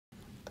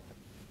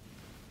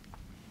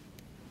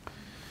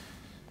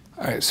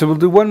All right, so we'll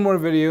do one more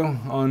video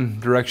on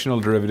directional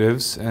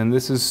derivatives, and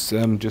this is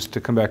just to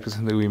come back to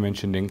something we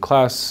mentioned in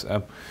class.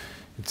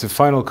 It's a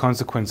final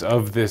consequence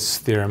of this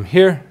theorem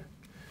here,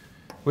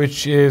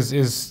 which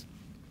is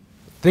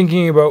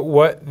thinking about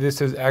what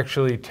this is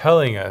actually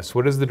telling us.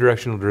 What does the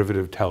directional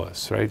derivative tell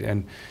us, right?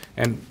 And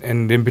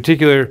in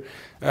particular,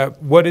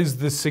 what is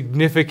the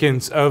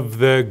significance of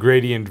the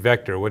gradient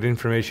vector? What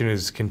information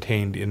is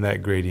contained in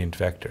that gradient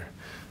vector?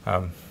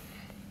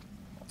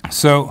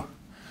 So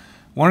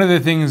one of the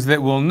things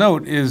that we'll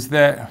note is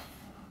that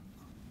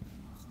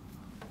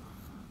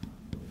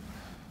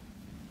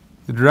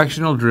the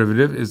directional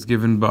derivative is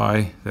given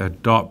by the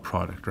dot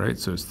product, right?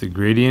 So it's the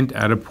gradient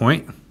at a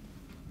point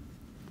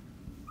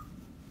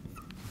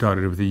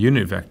dotted with a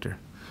unit vector.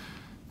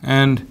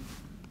 And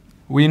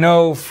we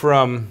know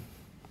from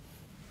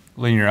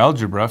linear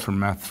algebra, from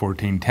math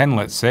 1410,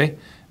 let's say,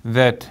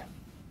 that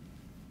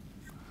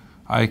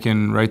I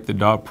can write the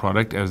dot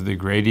product as the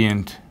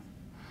gradient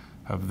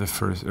of the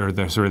first, or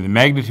the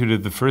magnitude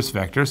of the first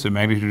vector, so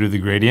magnitude of the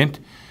gradient,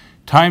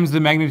 times the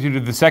magnitude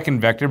of the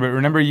second vector. But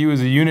remember, u is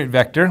a unit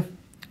vector,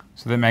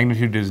 so that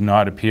magnitude does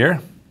not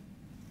appear,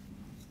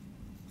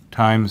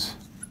 times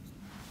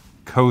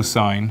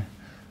cosine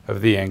of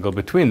the angle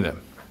between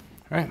them,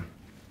 right?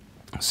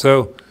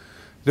 So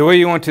the way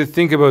you want to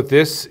think about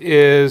this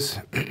is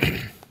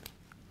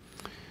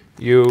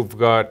you've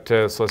got,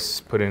 so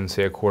let's put in,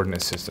 say, a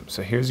coordinate system.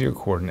 So here's your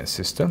coordinate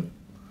system,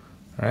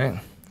 right?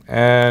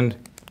 And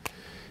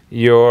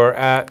you're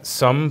at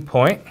some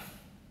point.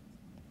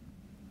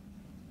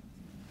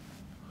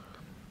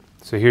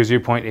 So here's your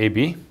point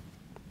AB.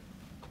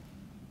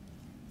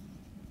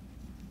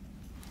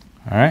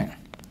 All right.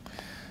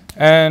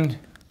 And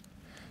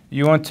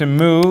you want to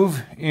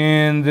move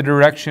in the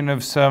direction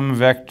of some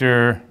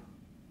vector,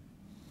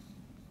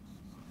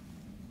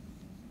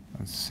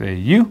 let's say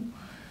u.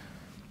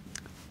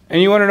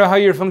 And you want to know how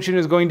your function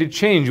is going to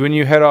change when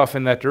you head off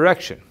in that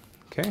direction.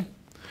 Okay?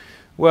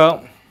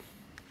 Well,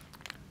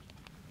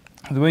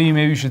 the way you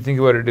maybe should think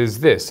about it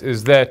is this,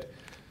 is that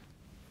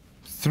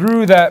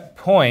through that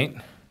point,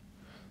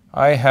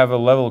 I have a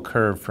level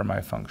curve for my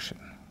function.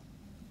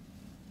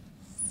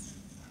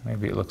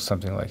 Maybe it looks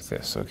something like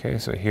this, okay?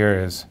 So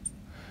here is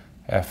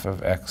f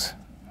of x,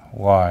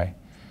 y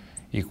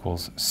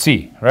equals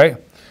c, right?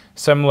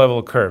 Some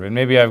level curve, and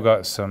maybe I've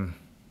got some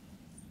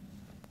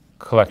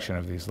collection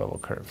of these level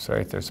curves,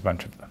 right? There's a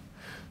bunch of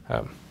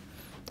them.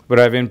 But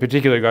I've in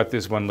particular got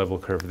this one level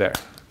curve there.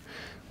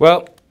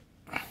 Well,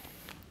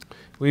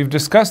 we've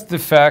discussed the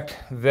fact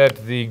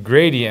that the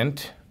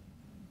gradient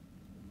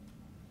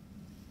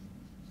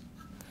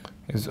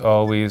is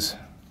always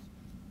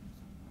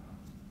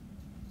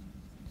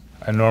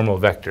a normal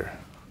vector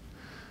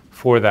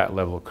for that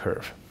level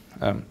curve.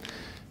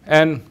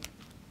 And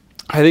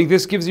I think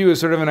this gives you a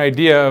sort of an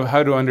idea of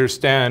how to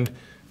understand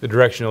the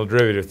directional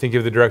derivative. Think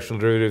of the directional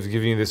derivative as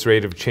giving you this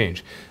rate of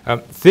change.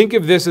 Think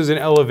of this as an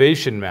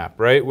elevation map,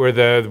 right? Where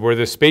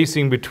the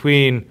spacing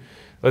between,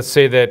 let's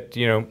say that,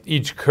 you know,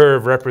 each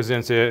curve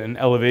represents an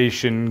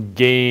elevation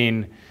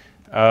gain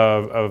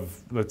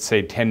of let's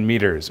say 10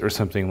 meters or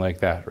something like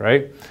that,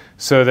 right?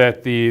 So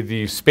that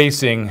the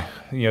spacing,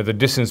 you know, the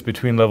distance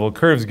between level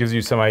curves gives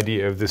you some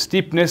idea of the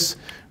steepness,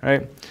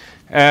 right?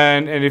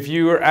 And if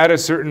you are at a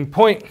certain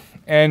point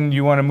and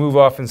you want to move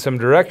off in some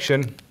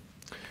direction,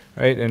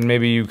 right? And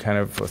maybe you kind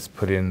of, let's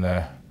put in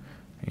the,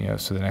 you know,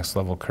 so the next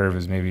level curve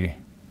is maybe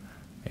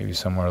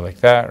somewhere like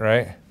that,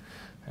 right?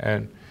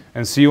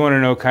 And so you want to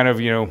know kind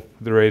of, you know,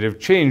 the rate of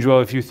change. Well,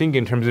 if you think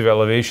in terms of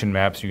elevation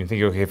maps, you can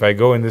think, okay, if I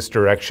go in this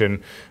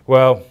direction,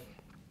 well,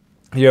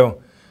 you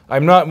know,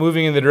 I'm not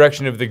moving in the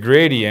direction of the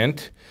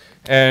gradient,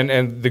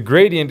 and the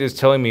gradient is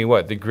telling me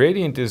what? The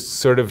gradient is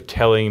sort of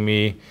telling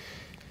me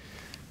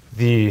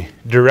the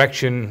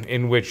direction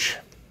in which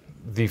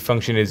the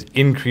function is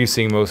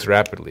increasing most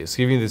rapidly. It's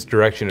giving this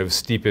direction of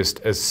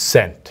steepest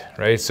ascent,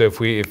 right? So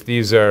if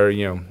these are,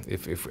 you know,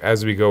 if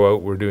as we go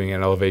out we're doing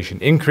an elevation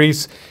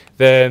increase,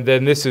 then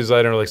this is,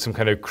 I don't know, like some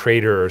kind of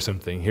crater or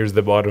something. Here's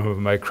the bottom of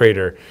my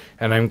crater,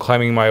 and I'm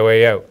climbing my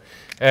way out.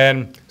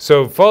 And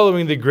so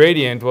following the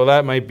gradient, well,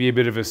 that might be a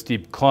bit of a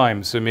steep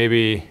climb. So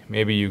maybe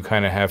you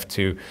kind of have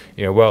to,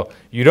 you know, well,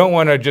 you don't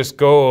want to just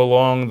go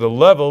along the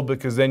level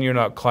because then you're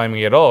not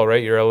climbing at all,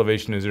 right? Your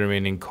elevation is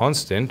remaining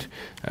constant.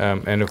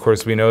 And of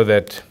course, we know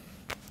that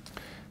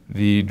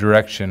the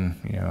direction,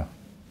 you know,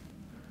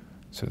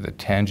 so the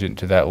tangent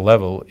to that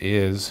level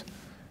is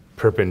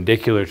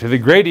perpendicular to the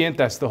gradient.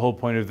 That's the whole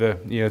point of the,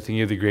 you know,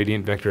 thinking of the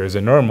gradient vector as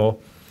a normal.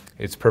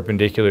 It's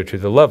perpendicular to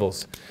the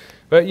levels.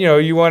 But, you know,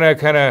 you want to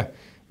kind of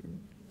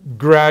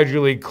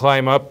gradually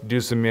climb up, do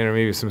some, you know,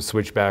 maybe some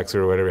switchbacks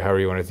or whatever, however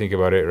you want to think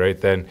about it,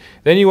 right? Then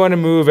you want to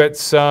move at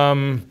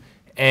some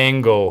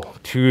angle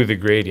to the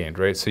gradient,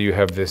 right? So you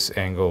have this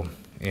angle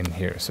in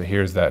here. So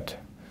here's that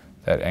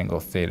angle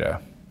theta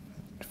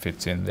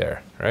fits in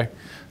there, right?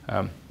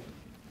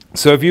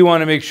 So if you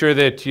want to make sure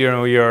that, you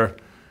know,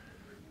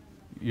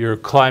 you're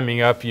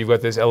climbing up, you've got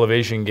this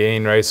elevation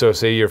gain, right? So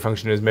say your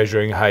function is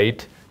measuring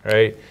height,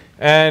 right?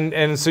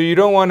 And so you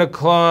don't want to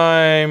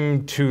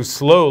climb too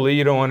slowly.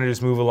 You don't want to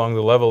just move along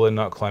the level and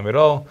not climb at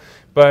all.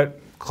 But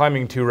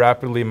climbing too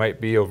rapidly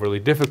might be overly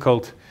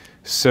difficult.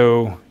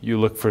 So you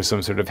look for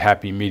some sort of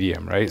happy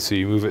medium, right? So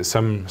you move it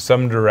some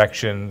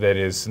direction that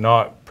is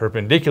not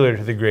perpendicular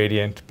to the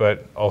gradient,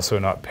 but also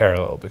not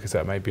parallel, because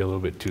that might be a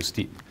little bit too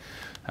steep.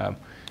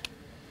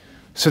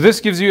 So this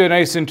gives you a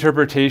nice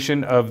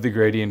interpretation of the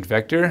gradient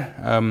vector,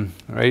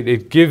 right?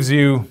 It gives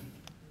you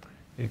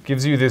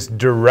this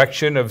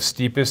direction of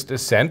steepest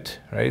ascent,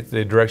 right?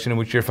 The direction in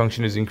which your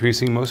function is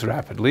increasing most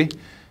rapidly.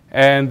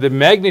 And the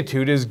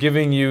magnitude is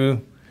giving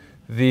you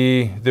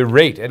the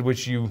rate at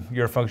which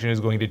your function is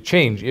going to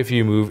change if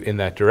you move in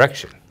that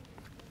direction.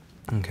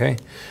 Okay,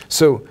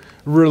 so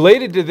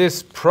related to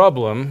this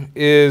problem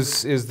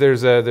is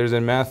there's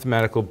a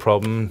mathematical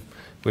problem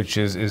which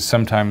is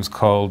sometimes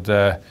called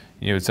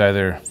it's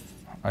either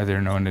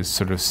known as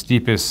sort of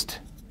steepest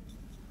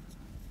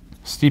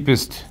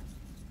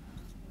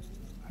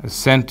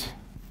ascent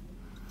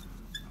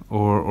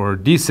or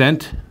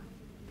descent.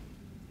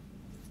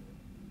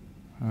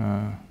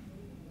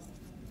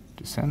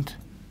 Descent.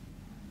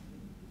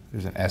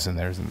 There's an S in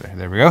there, isn't there?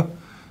 There we go.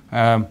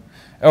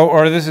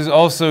 Or this is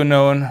also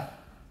known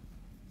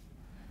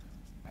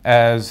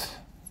as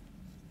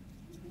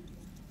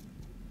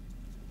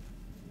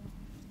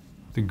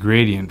the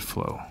gradient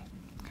flow.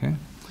 Okay.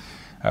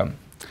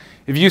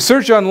 If you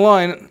search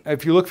online,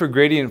 if you look for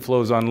gradient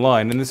flows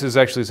online, and this is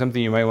actually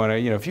something you might want to,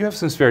 if you have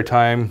some spare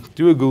time,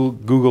 do a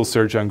Google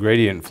search on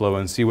gradient flow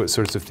and see what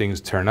sorts of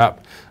things turn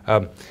up.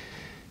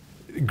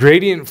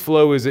 Gradient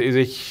flow is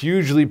a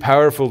hugely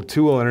powerful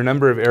tool in a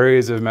number of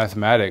areas of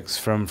mathematics,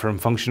 from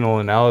functional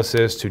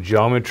analysis to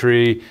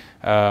geometry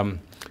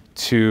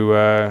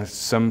to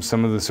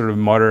some of the sort of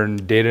modern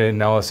data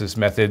analysis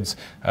methods.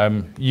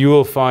 You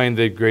will find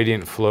that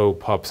gradient flow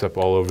pops up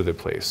all over the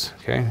place.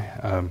 Okay,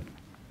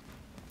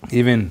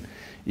 even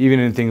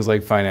in things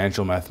like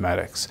financial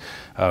mathematics,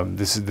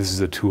 this is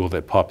a tool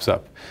that pops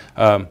up.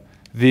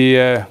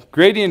 The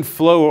gradient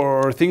flow,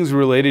 or things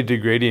related to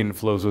gradient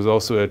flows, was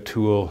also a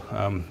tool.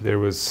 There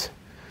was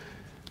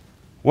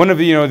one of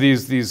the,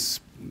 these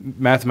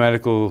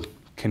mathematical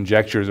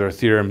conjectures or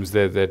theorems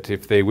that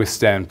if they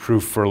withstand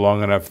proof for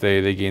long enough,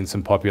 they gain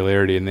some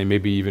popularity and they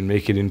maybe even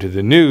make it into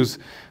the news.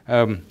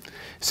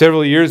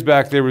 Several years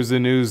back, there was the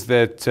news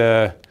that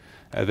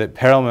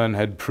Perelman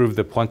had proved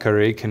the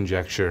Poincaré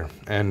conjecture,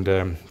 and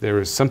there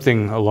was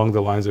something along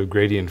the lines of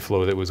gradient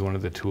flow that was one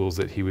of the tools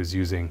that he was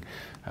using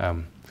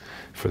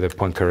for the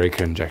Poincaré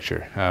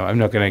conjecture. I'm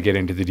not going to get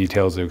into the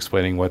details of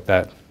explaining what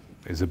that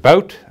is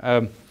about,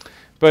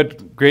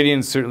 but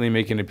gradients certainly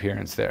make an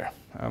appearance there.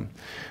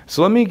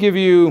 So let me give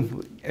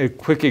you a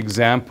quick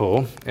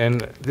example,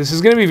 and this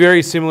is going to be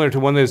very similar to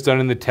one that's done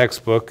in the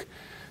textbook,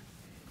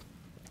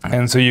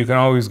 and so you can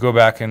always go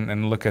back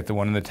and look at the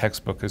one in the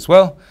textbook as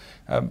well.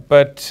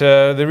 But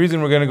the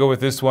reason we're going to go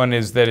with this one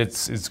is that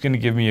it's going to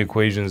give me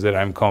equations that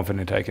I'm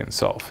confident I can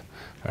solve.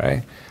 All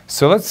right.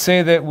 So let's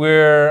say that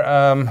we're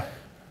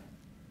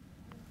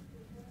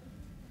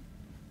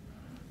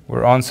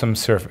on some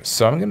surface.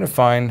 So I'm going to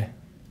find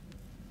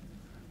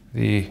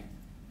the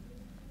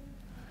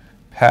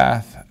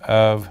path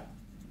of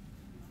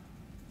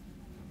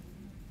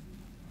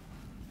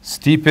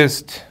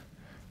steepest,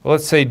 well,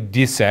 let's say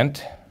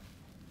descent.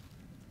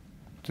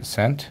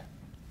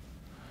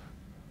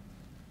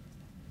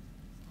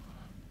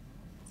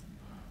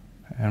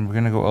 And we're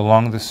going to go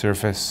along the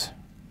surface.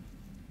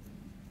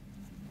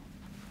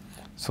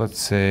 So let's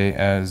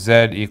say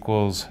z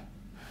equals,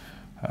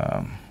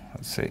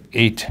 let's say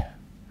 8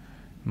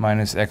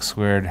 minus x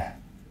squared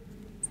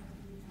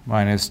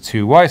minus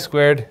 2y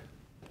squared.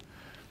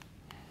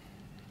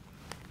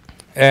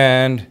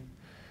 And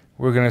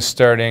we're going to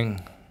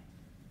starting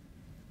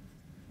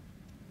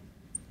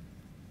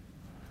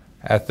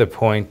at the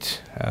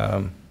point,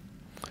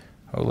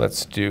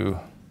 let's do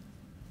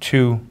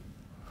 2,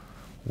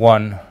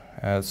 1.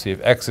 Let's see if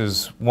x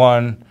is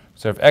 1.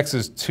 So if x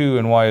is 2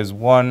 and y is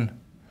 1,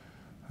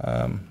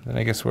 then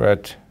I guess we're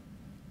at,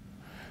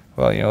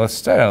 well, let's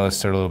start a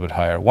little bit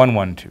higher. 1,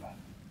 1, 2.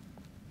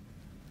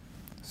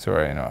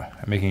 Sorry, I know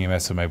I'm making a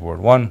mess of my board.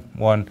 1,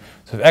 1.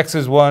 So if x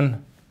is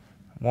 1,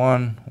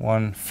 1,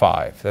 1,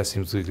 5. That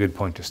seems like a good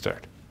point to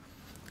start.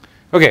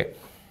 Okay.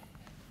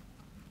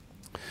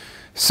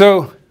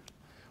 So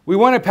we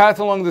want a path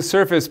along the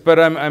surface, but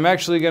I'm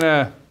actually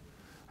going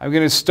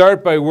to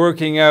start by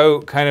working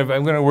out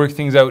I'm going to work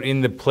things out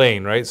in the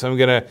plane, right? So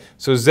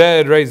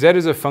z, right? Z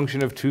is a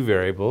function of two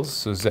variables.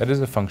 So z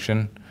is a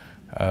function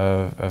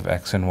of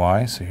x and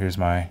y. So here's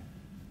my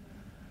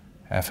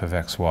f of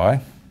x,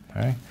 y,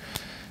 right?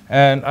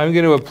 And I'm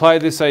going to apply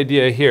this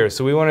idea here.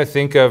 So we want to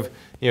think of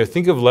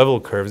level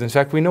curves. In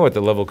fact, we know what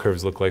the level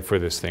curves look like for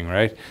this thing,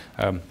 right?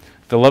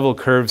 The level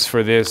curves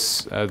for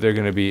this, they're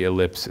going to be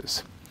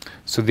ellipses.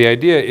 So the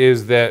idea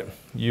is that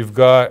you've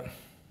got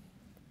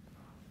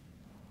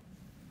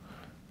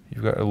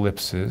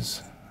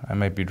ellipses. I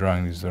might be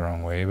drawing these the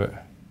wrong way, but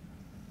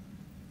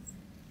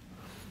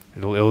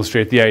it'll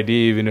illustrate the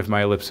idea even if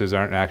my ellipses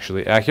aren't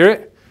actually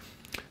accurate.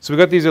 So we've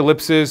got these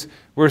ellipses.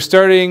 We're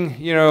starting,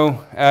 you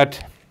know,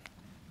 at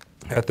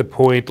the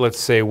point, let's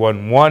say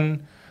 1,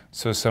 1.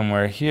 So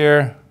somewhere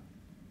here,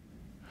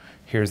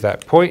 here's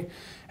that point.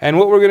 And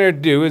what we're going to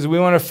do is we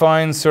want to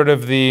find sort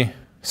of the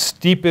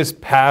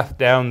steepest path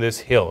down this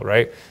hill,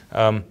 right?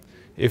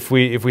 If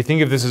we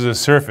think of this as a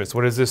surface,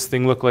 what does this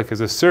thing look like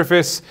as a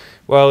surface?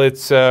 Well,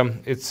 it's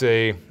an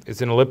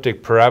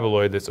elliptic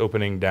paraboloid that's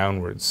opening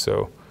downwards.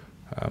 So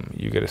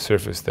you get a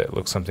surface that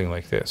looks something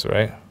like this,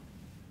 right?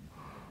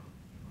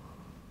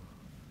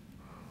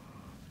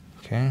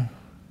 Okay.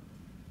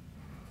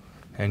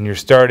 And you're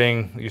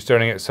starting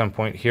at some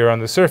point here on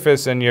the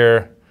surface, and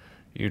you're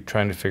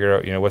trying to figure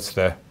out, you know, what's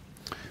the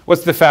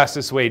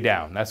fastest way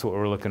down. That's what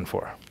we're looking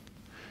for.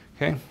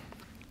 Okay.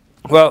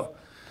 Well,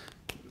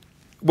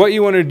 what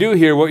you want to do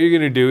here, what you're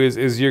going to do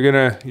is you're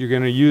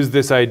going to use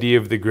this idea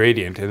of the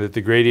gradient, and that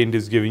the gradient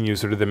is giving you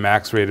sort of the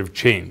max rate of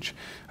change.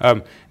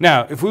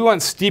 Now, if we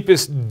want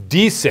steepest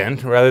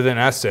descent rather than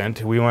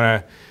ascent,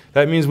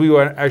 that means we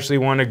actually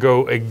want to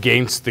go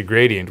against the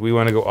gradient. We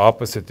want to go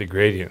opposite the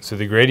gradient. So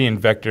the gradient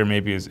vector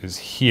maybe is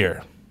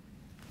here,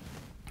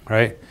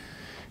 right?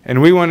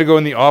 And we want to go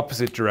in the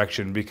opposite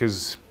direction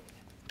because,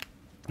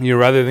 you know,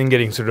 rather than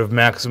getting sort of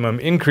maximum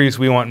increase,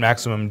 we want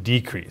maximum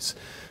decrease.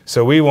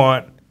 So we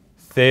want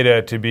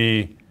theta to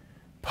be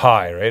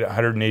pi, right?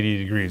 180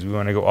 degrees. We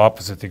want to go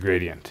opposite the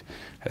gradient.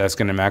 That's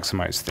going to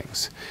maximize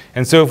things.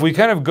 And so if we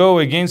kind of go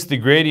against the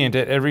gradient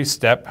at every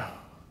step,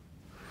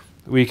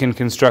 we can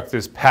construct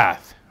this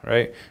path,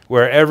 right?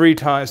 Where every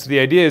time, so the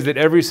idea is that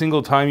every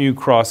single time you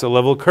cross a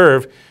level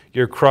curve,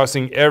 you're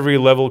crossing every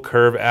level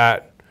curve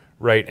at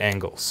right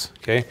angles,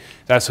 okay?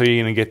 That's how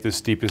you're going to get the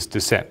steepest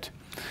descent.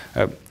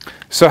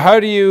 So how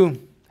do you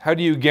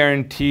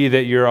guarantee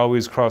that you're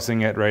always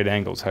crossing at right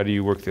angles? How do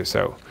you work this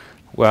out?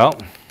 Well,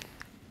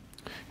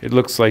 it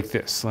looks like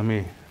this. Let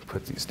me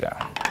put these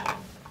down.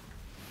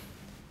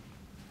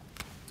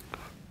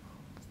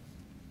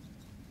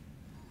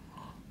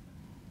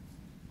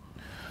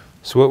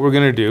 So what we're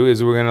going to do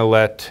is we're going to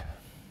let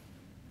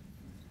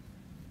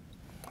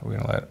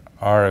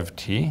r of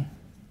t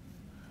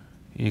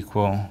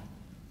equal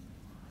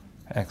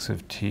x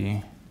of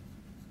t,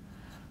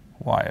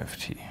 y of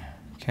t.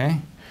 Okay?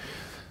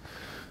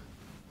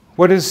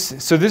 So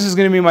this is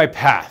going to be my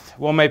path.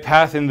 Well, my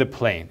path in the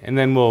plane, and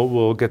then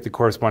we'll get the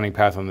corresponding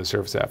path on the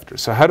surface after.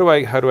 So how do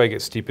I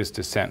get steepest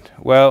descent?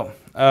 Well,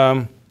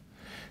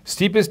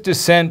 steepest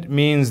descent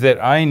means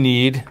that I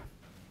need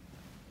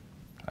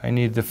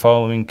the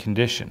following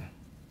condition.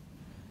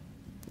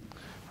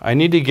 I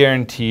need to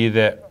guarantee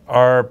that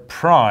r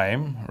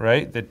prime,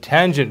 right, the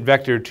tangent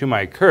vector to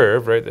my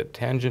curve, right, the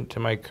tangent to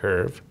my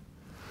curve,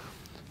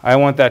 I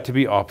want that to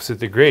be opposite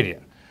the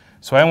gradient.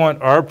 So I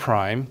want r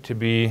prime to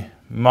be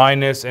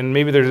minus, and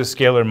maybe there's a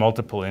scalar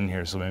multiple in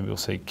here, so maybe we'll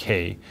say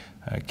k.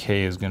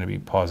 K is going to be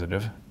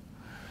positive.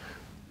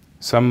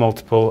 Some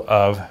multiple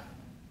of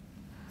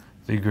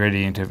the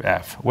gradient of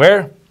f.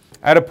 Where?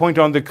 At a point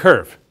on the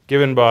curve,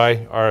 given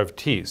by r of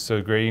t.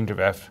 So gradient of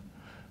f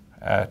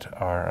at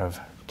r of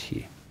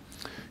t.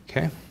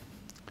 Okay?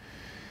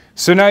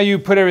 So now you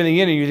put everything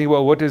in and you think,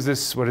 well, what does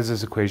this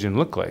equation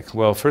look like?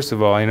 Well, first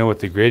of all, I know what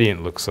the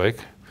gradient looks like.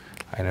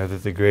 I know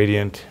that the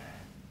gradient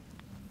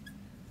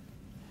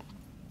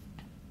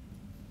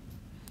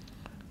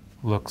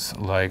looks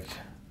like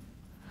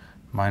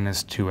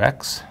minus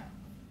 2x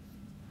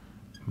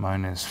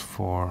minus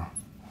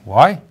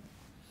 4y.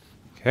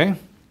 Okay?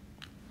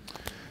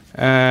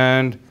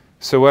 And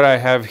so what I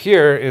have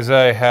here is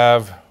I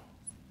have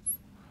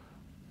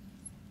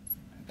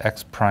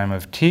x prime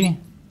of t,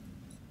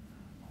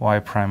 y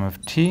prime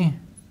of t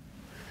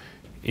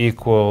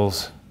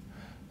equals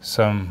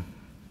some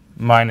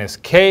minus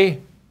k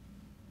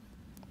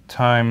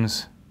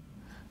times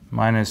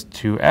minus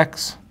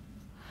 2x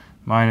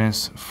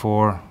minus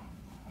 4y.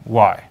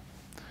 All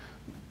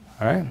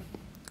right?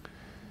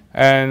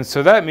 And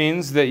so that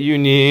means that you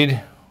need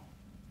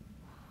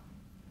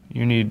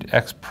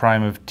x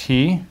prime of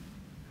t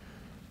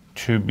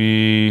to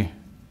be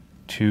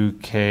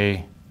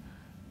 2k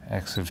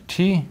x of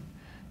t.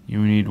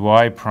 You need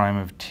y prime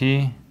of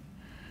t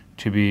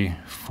to be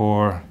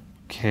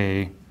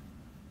 4k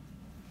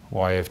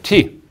y of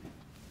t.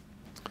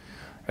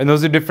 And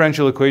those are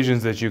differential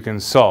equations that you can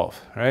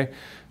solve, right?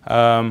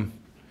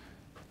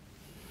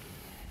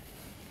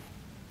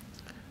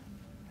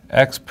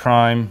 X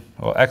prime,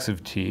 well, x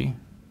of t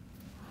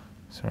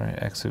is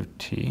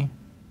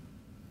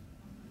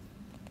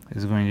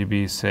going to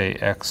be, say,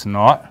 x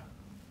naught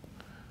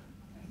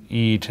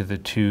e to the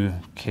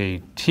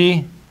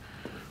 2kt.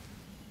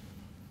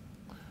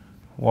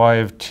 Y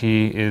of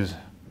t is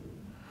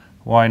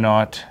y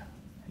naught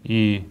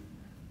e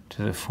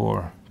to the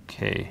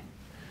 4kt,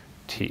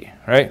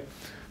 right?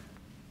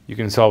 You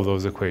can solve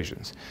those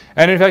equations.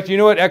 And in fact, you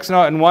know what x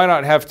naught and y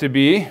naught have to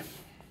be,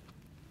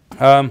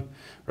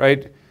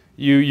 right?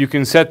 You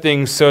can set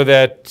things so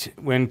that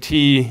when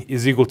t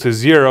is equal to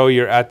 0,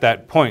 you're at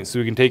that point. So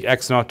we can take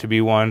x naught to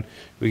be 1.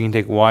 We can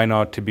take y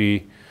naught to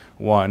be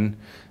 1.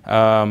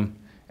 And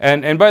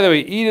And by the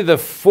way, e to the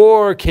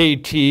 4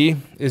 kt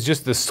is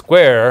just the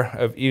square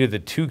of e to the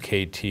 2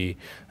 kt.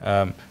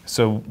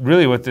 So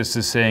really what this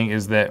is saying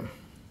is that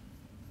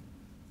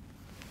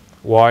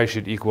y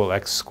should equal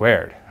x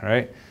squared,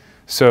 right?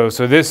 So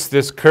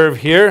this curve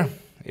here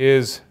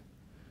it's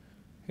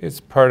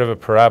part of a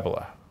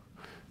parabola,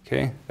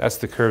 okay? That's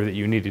the curve that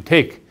you need to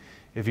take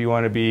if you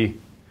want to be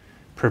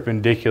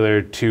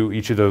perpendicular to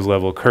each of those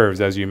level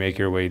curves as you make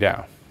your way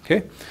down,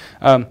 okay?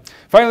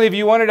 Finally, if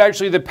you wanted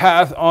actually the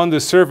path on the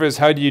surface,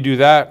 how do you do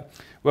that?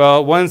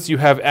 Well, once you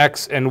have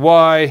x and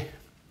y,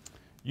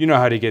 you know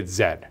how to get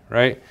z,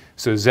 right?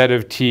 So z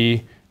of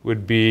t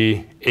would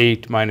be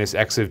 8 minus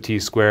x of t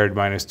squared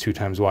minus 2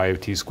 times y of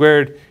t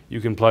squared.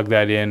 You can plug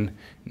that in.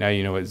 Now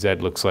you know what z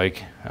looks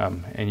like,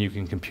 and you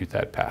can compute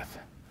that path.